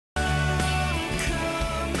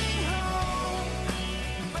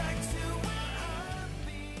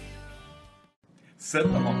Set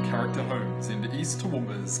among character homes in East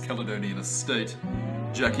Toowoomba's Caledonian estate,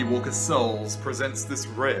 Jackie Walker Sells presents this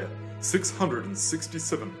rare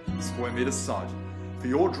 667 square metre site for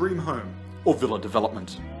your dream home or villa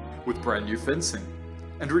development, with brand new fencing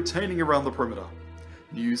and retaining around the perimeter,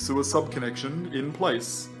 new sewer sub-connection in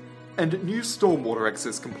place, and new stormwater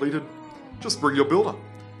access completed. Just bring your builder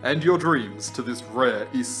and your dreams to this rare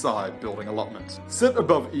east side building allotment. Set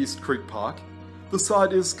above East Creek Park, the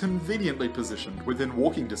site is conveniently positioned within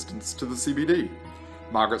walking distance to the CBD,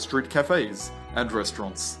 Margaret Street cafes and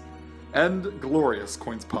restaurants, and glorious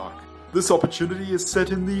Queen's Park. This opportunity is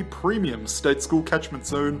set in the premium state school catchment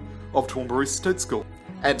zone of Toowoomba State School,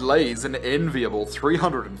 and lays an enviable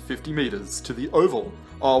 350 metres to the oval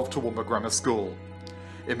of Toowoomba Grammar School.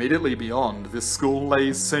 Immediately beyond this school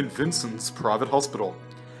lays St Vincent's Private Hospital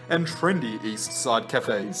and trendy east side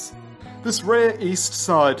cafes. This rare east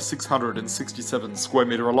side 667 square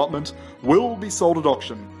metre allotment will be sold at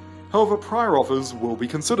auction, however prior offers will be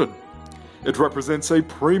considered. It represents a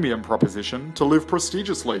premium proposition to live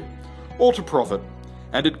prestigiously or to profit,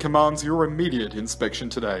 and it commands your immediate inspection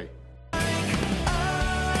today.